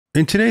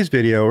In today's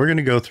video, we're going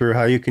to go through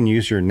how you can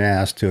use your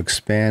NAS to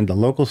expand the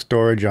local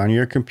storage on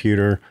your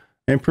computer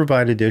and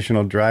provide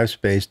additional drive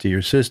space to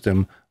your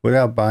system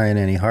without buying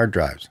any hard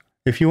drives.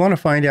 If you want to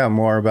find out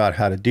more about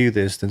how to do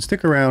this, then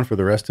stick around for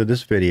the rest of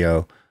this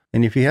video.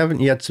 And if you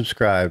haven't yet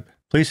subscribed,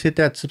 please hit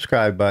that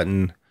subscribe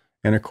button.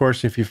 And of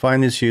course, if you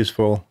find this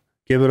useful,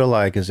 give it a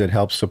like as it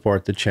helps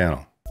support the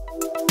channel.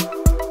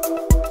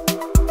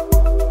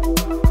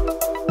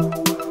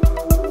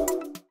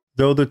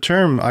 Though the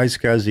term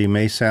iSCSI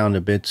may sound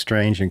a bit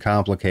strange and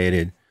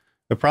complicated,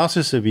 the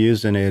process of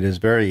using it is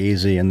very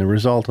easy and the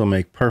result will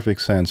make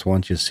perfect sense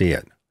once you see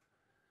it.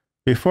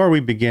 Before we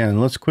begin,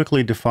 let's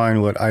quickly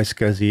define what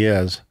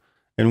iSCSI is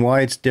and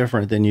why it's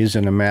different than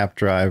using a map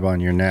drive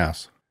on your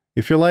NAS.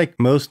 If you're like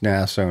most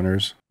NAS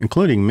owners,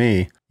 including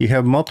me, you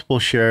have multiple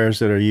shares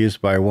that are used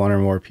by one or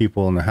more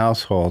people in the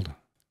household.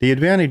 The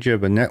advantage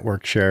of a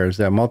network share is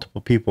that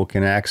multiple people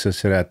can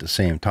access it at the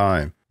same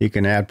time. You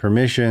can add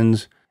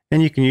permissions,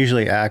 and you can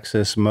usually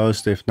access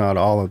most, if not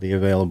all, of the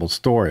available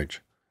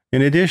storage.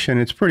 In addition,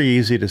 it's pretty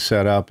easy to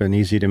set up and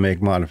easy to make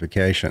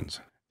modifications.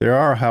 There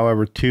are,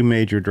 however, two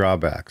major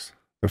drawbacks.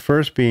 The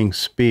first being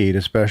speed,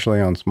 especially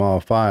on small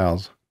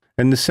files.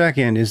 And the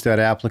second is that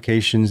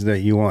applications that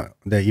you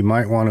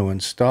might want to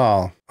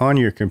install on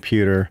your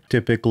computer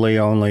typically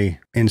only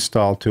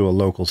install to a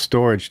local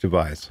storage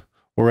device,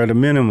 or at a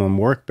minimum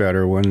work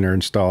better when they're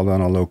installed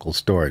on a local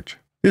storage.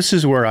 This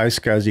is where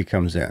iSCSI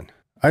comes in.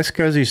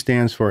 iSCSI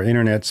stands for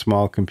Internet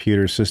Small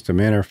Computer System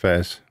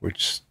Interface,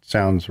 which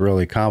sounds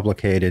really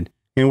complicated,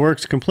 and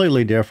works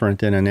completely different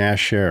than a NAS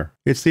share.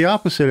 It's the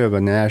opposite of a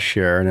NAS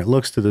share, and it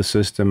looks to the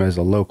system as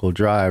a local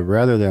drive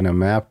rather than a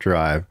map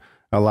drive,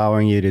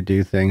 allowing you to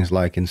do things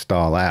like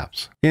install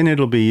apps. And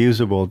it'll be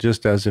usable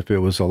just as if it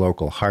was a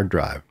local hard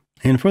drive.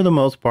 And for the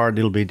most part,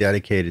 it'll be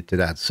dedicated to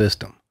that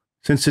system.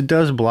 Since it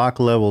does block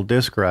level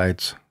disk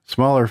writes,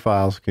 smaller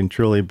files can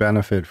truly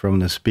benefit from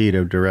the speed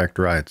of direct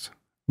writes.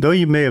 Though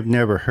you may have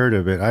never heard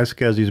of it,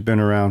 iSCSI has been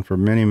around for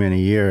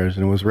many years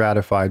and was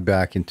ratified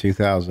back in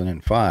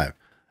 2005.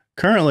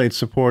 Currently, it's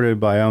supported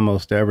by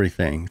almost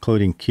everything,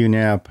 including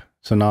QNAP,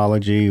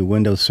 Synology,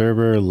 Windows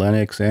Server,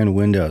 Linux, and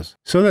Windows.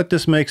 So that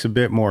this makes a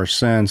bit more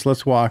sense,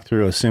 let's walk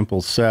through a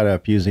simple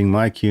setup using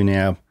my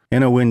QNAP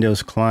and a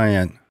Windows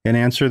client and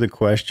answer the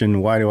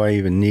question, why do I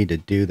even need to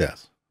do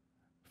this?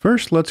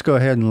 First, let's go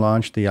ahead and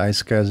launch the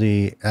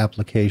iSCSI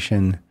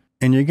application,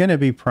 and you're going to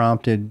be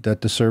prompted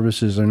that the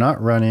services are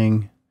not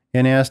running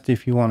and asked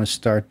if you want to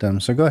start them.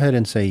 So go ahead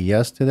and say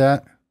yes to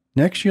that.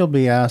 Next, you'll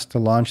be asked to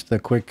launch the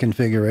quick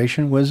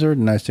configuration wizard,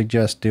 and I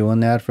suggest doing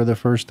that for the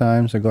first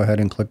time. So go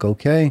ahead and click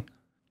OK.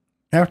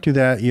 After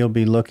that, you'll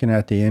be looking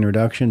at the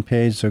introduction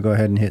page. So go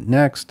ahead and hit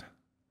next.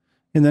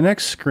 In the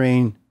next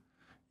screen,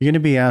 you're going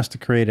to be asked to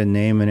create a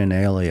name and an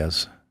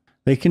alias.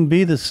 They can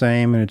be the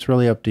same, and it's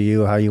really up to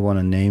you how you want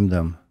to name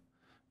them.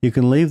 You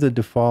can leave the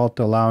default,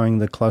 allowing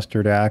the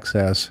clustered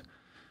access.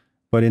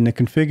 But in the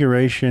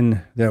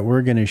configuration that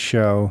we're going to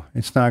show,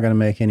 it's not going to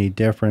make any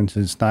difference.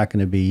 It's not going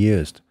to be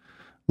used.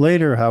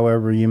 Later,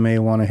 however, you may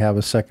want to have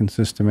a second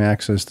system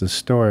access to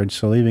storage,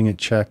 so leaving it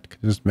checked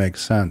just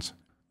makes sense.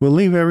 We'll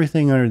leave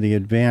everything under the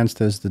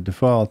advanced as the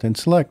default and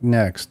select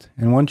next.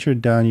 And once you're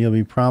done, you'll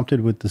be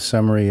prompted with the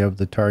summary of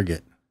the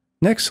target.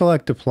 Next,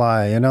 select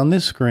apply. And on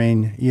this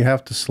screen, you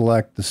have to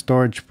select the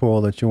storage pool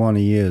that you want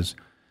to use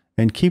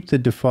and keep the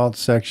default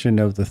section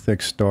of the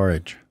thick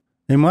storage.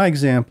 In my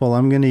example,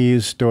 I'm going to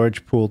use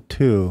storage pool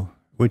 2,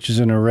 which is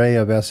an array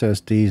of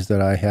SSDs that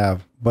I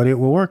have, but it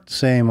will work the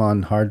same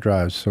on hard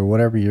drives, so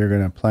whatever you're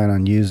going to plan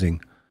on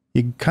using.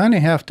 You kind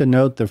of have to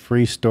note the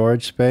free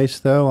storage space,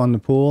 though, on the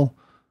pool,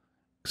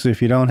 because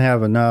if you don't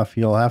have enough,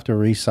 you'll have to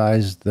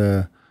resize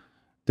the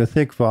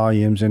thick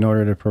volumes in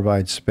order to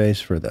provide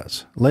space for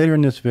this. Later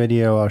in this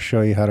video, I'll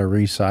show you how to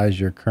resize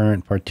your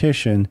current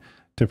partition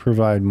to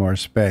provide more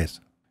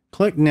space.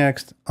 Click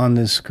Next on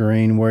this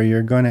screen where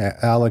you're going to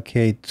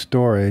allocate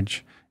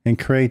storage and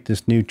create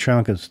this new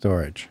chunk of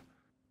storage.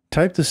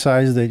 Type the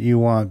size that you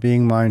want,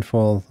 being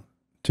mindful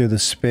to the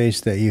space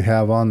that you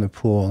have on the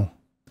pool.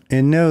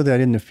 And know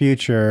that in the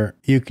future,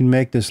 you can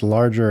make this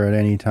larger at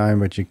any time,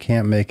 but you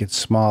can't make it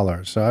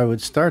smaller. So I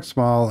would start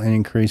small and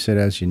increase it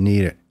as you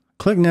need it.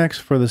 Click Next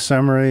for the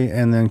summary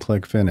and then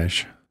click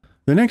Finish.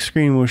 The next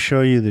screen will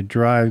show you the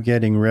drive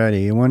getting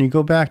ready, and when you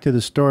go back to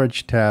the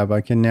Storage tab, I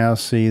can now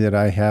see that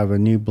I have a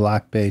new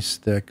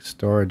block-based thick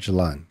storage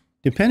LUN.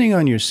 Depending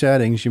on your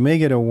settings, you may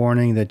get a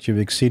warning that you've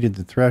exceeded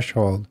the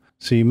threshold,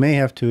 so you may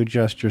have to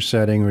adjust your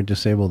setting or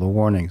disable the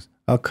warnings.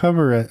 I'll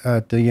cover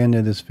at the end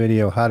of this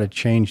video how to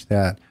change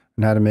that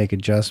and how to make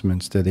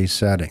adjustments to these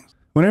settings.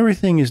 When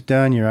everything is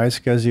done, your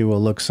iSCSI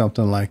will look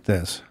something like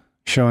this,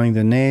 showing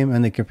the name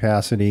and the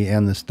capacity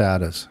and the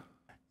status.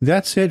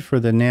 That's it for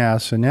the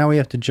NAS, so now we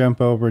have to jump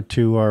over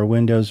to our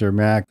Windows or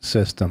Mac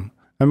system.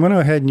 I'm going to go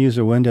ahead and use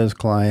a Windows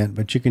client,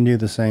 but you can do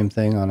the same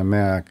thing on a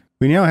Mac.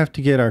 We now have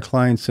to get our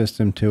client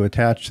system to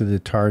attach to the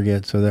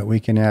target so that we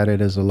can add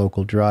it as a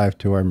local drive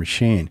to our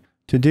machine.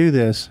 To do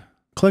this,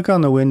 click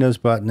on the Windows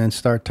button and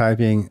start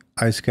typing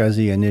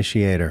iSCSI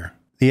Initiator.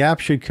 The app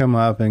should come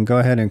up, and go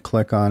ahead and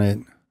click on it.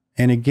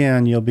 And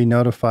again, you'll be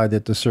notified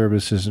that the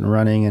service isn't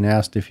running and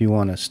asked if you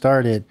want to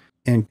start it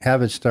and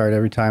have it start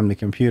every time the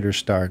computer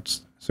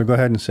starts. So go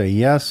ahead and say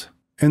yes,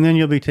 and then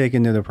you'll be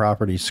taken to the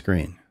properties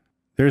screen.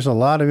 There's a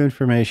lot of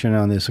information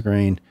on this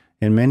screen,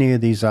 and many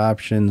of these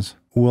options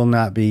will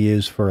not be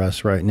used for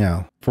us right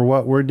now. For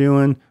what we're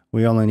doing,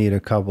 we only need a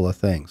couple of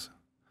things.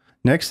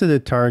 Next to the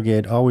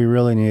target, all we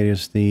really need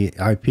is the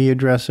IP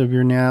address of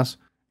your NAS.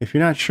 If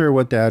you're not sure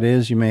what that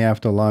is, you may have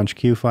to launch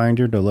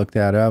QFinder to look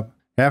that up.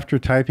 After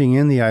typing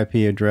in the IP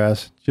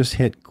address, just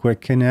hit Quick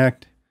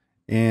Connect,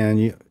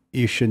 and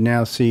you should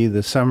now see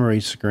the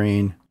summary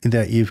screen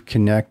that you've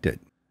connected.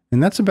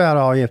 And that's about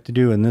all you have to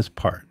do in this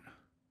part.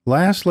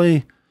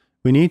 Lastly,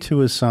 we need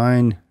to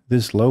assign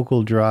this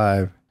local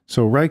drive.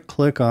 So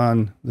right-click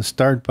on the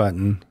Start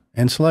button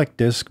and select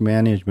Disk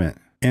Management.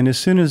 And as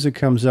soon as it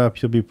comes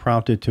up, you'll be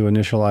prompted to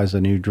initialize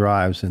a new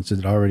drive since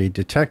it already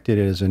detected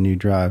it as a new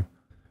drive.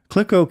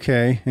 Click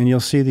OK, and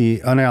you'll see the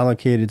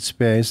unallocated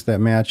space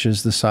that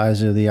matches the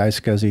size of the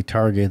iSCSI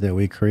target that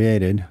we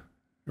created.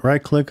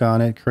 Right-click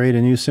on it, create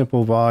a new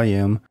simple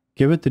volume,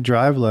 give it the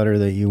drive letter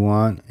that you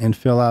want, and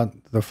fill out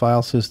the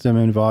file system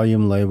and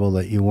volume label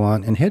that you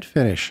want, and hit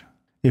Finish.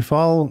 If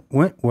all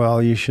went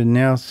well, you should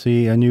now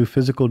see a new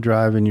physical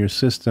drive in your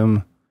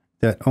system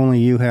that only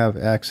you have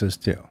access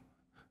to.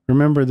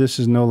 Remember, this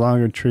is no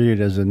longer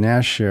treated as a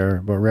NAS share,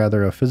 but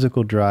rather a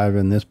physical drive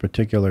in this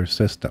particular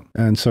system.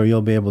 And so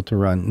you'll be able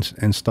to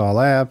install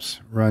apps,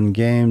 run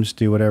games,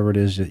 do whatever it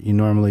is that you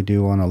normally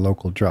do on a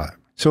local drive.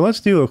 So let's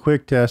do a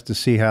quick test to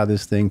see how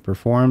this thing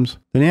performs.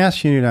 The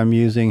NAS unit I'm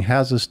using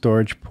has a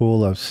storage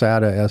pool of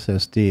SATA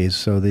SSDs,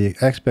 so the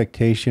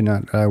expectation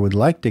that I would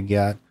like to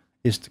get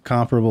is the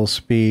comparable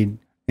speed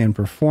and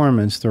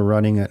performance to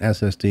running an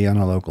SSD on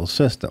a local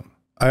system.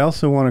 I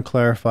also want to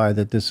clarify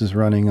that this is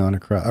running on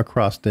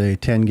across a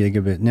 10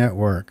 gigabit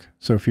network.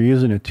 So if you're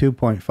using a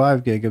 2.5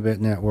 gigabit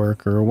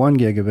network or a 1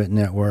 gigabit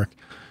network,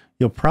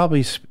 you'll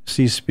probably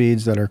see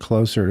speeds that are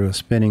closer to a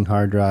spinning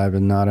hard drive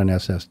and not an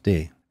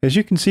SSD. As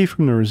you can see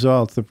from the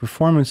results, the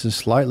performance is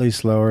slightly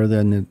slower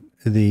than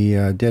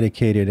the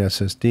dedicated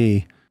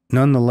SSD,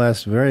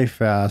 nonetheless very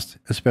fast,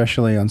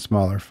 especially on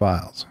smaller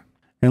files.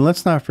 And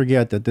let's not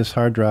forget that this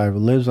hard drive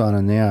lives on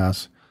a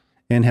NAS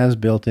and has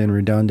built-in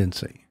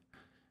redundancy.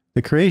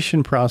 The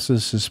creation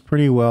process is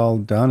pretty well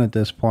done at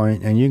this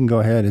point, and you can go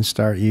ahead and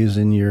start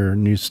using your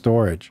new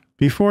storage.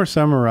 Before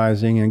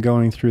summarizing and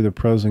going through the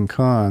pros and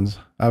cons,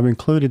 I've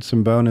included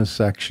some bonus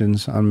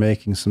sections on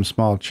making some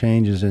small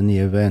changes in the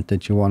event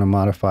that you want to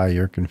modify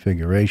your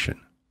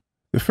configuration.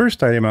 The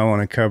first item I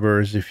want to cover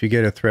is if you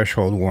get a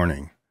threshold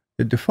warning.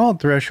 The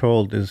default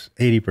threshold is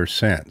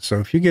 80%, so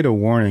if you get a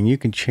warning, you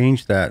can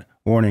change that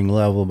warning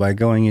level by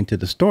going into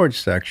the storage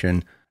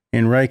section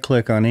and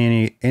right-click on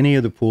any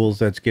of the pools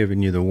that's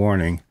given you the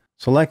warning.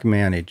 Select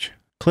Manage.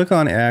 Click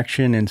on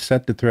Action and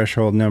set the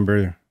threshold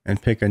number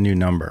and pick a new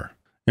number.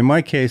 In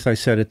my case, I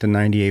set it to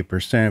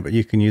 98%, but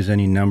you can use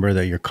any number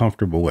that you're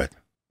comfortable with.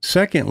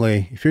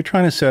 Secondly, if you're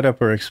trying to set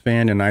up or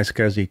expand an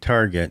iSCSI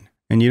target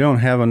and you don't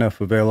have enough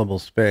available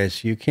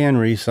space, you can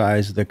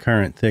resize the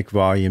current thick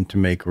volume to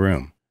make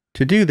room.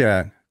 To do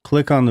that,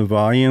 click on the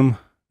volume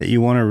that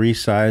you want to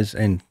resize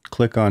and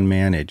click on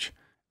Manage.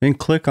 Then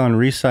click on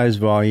Resize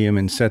Volume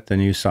and set the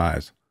new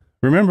size.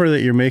 Remember that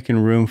you're making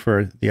room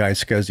for the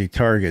iSCSI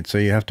target, so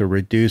you have to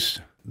reduce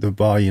the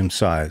volume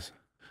size.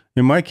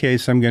 In my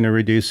case, I'm going to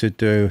reduce it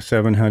to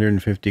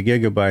 750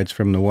 gigabytes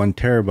from the 1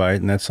 terabyte,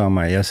 and that's on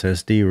my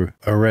SSD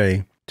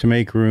array, to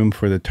make room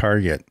for the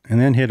target, and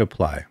then hit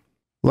Apply.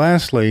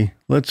 Lastly,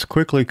 let's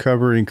quickly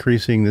cover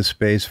increasing the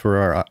space for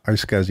our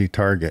iSCSI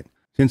target.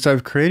 Since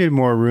I've created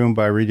more room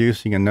by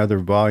reducing another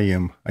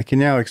volume, I can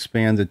now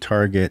expand the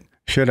target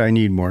should I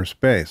need more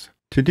space.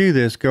 To do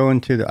this, go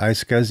into the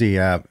iSCSI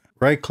app,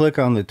 right-click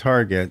on the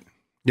target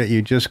that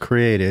you just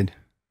created,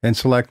 and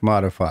select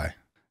Modify.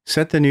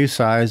 Set the new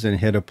size and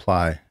hit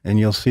Apply, and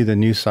you'll see the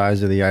new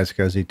size of the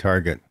iSCSI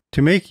target.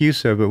 To make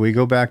use of it, we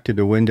go back to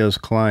the Windows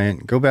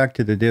client, go back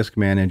to the disk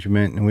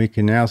management, and we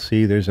can now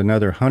see there's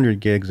another 100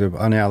 gigs of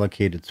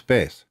unallocated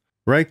space.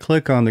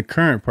 Right-click on the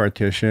current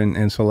partition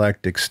and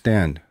select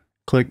Extend.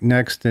 Click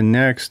Next,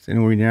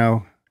 and we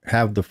now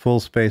have the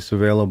full space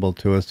available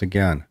to us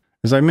again.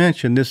 As I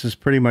mentioned, this is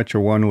pretty much a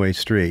one-way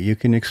street. You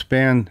can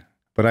expand,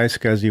 but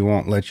iSCSI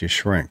won't let you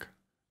shrink.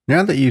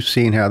 Now that you've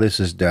seen how this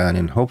is done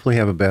and hopefully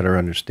have a better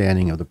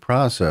understanding of the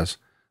process,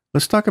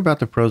 let's talk about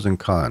the pros and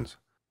cons,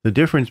 the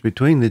difference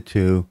between the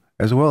two,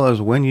 as well as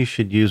when you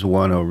should use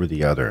one over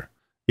the other.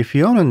 If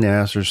you own a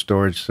NAS or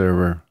storage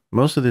server,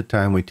 most of the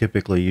time we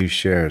typically use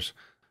shares.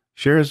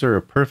 Shares are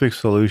a perfect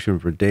solution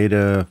for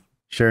data,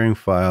 sharing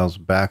files,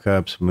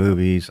 backups,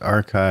 movies,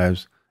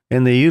 archives,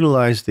 and they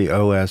utilize the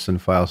OS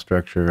and file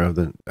structure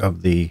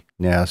of the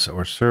NAS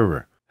or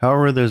server.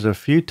 However, there's a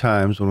few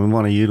times when we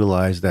want to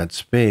utilize that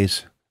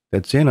space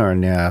that's in our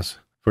NAS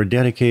for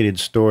dedicated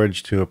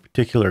storage to a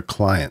particular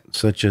client,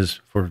 such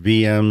as for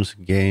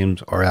VMs,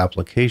 games, or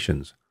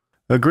applications.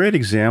 A great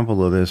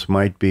example of this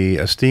might be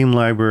a Steam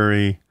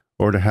library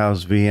or to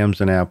house VMs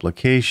and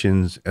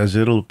applications, as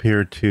it'll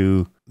appear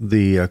to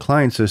the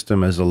client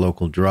system as a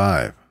local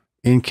drive.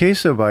 In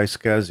case of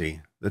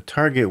iSCSI, the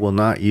target will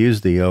not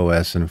use the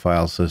OS and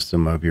file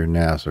system of your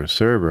NAS or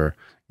server,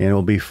 and it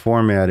will be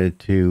formatted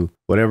to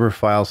whatever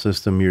file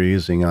system you're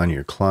using on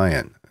your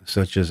client,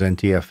 such as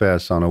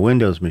NTFS on a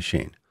Windows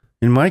machine.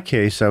 In my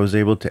case, I was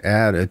able to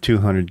add a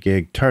 200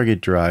 gig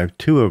target drive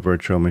to a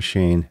virtual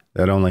machine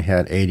that only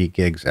had 80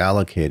 gigs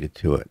allocated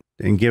to it,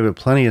 and give it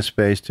plenty of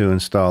space to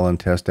install and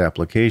test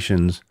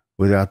applications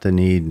without the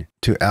need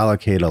to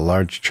allocate a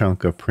large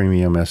chunk of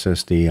premium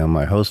SSD on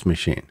my host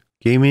machine.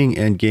 Gaming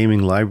and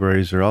gaming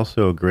libraries are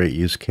also a great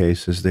use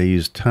case as they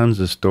use tons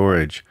of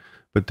storage,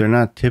 but they're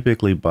not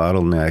typically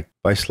bottlenecked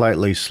by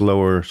slightly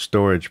slower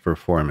storage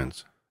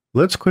performance.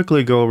 Let's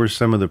quickly go over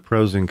some of the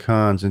pros and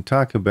cons and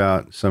talk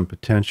about some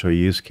potential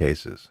use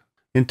cases.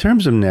 In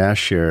terms of NAS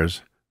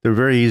shares, they're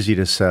very easy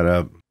to set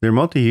up. They're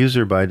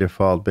multi-user by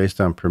default based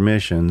on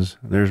permissions.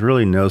 There's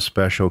really no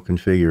special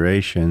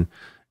configuration,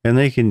 and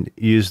they can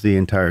use the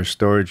entire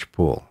storage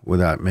pool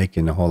without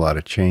making a whole lot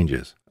of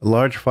changes.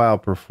 Large file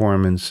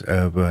performance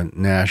of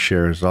NAS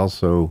shares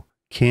also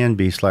can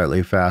be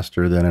slightly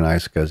faster than an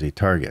iSCSI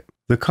target.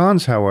 The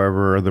cons,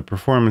 however, are the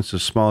performance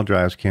of small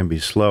drives can be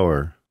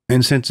slower.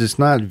 And since it's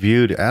not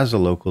viewed as a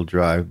local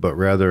drive, but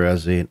rather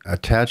as an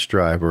attached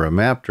drive or a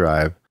map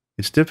drive,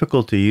 it's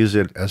difficult to use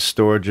it as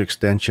storage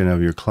extension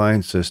of your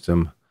client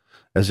system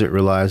as it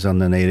relies on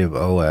the native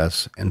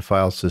OS and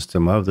file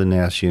system of the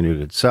NAS unit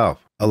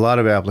itself. A lot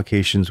of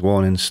applications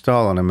won't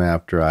install on a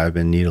map drive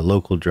and need a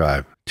local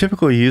drive.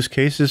 Typical use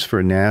cases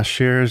for NAS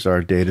shares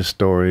are data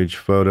storage,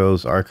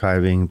 photos,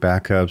 archiving,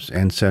 backups,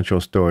 and central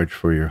storage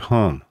for your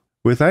home.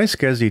 With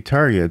iSCSI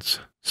targets,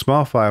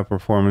 small file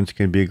performance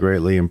can be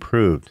greatly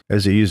improved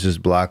as it uses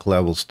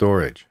block-level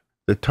storage.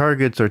 The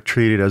targets are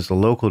treated as a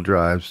local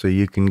drive so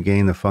you can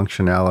gain the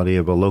functionality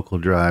of a local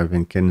drive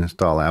and can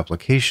install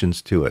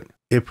applications to it.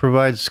 It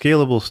provides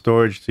scalable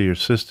storage to your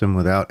system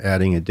without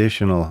adding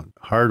additional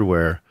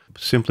hardware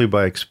simply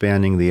by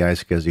expanding the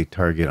iSCSI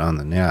target on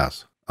the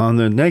NAS. On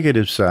the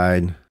negative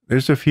side,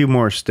 there's a few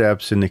more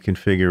steps in the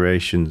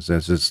configurations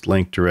as it's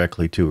linked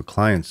directly to a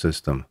client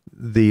system.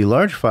 The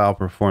large file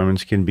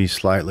performance can be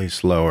slightly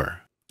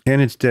slower,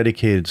 and it's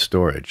dedicated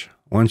storage.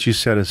 Once you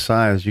set a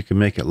size, you can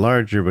make it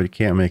larger, but you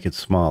can't make it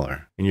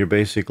smaller. And you're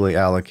basically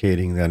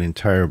allocating that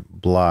entire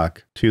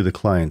block to the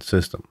client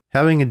system.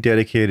 Having a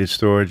dedicated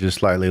storage is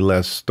slightly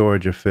less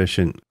storage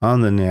efficient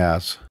on the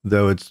NAS,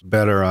 though it's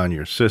better on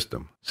your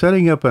system.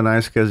 Setting up an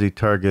iSCSI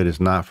target is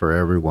not for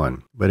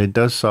everyone, but it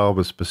does solve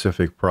a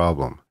specific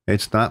problem.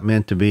 It's not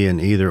meant to be an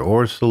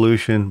either-or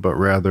solution, but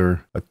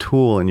rather a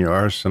tool in your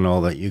arsenal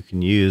that you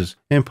can use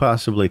and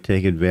possibly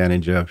take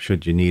advantage of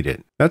should you need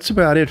it. That's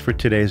about it for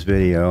today's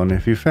video, and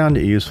if you found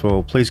it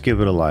useful, please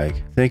give it a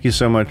like. Thank you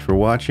so much for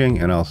watching,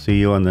 and I'll see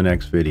you on the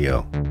next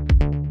video.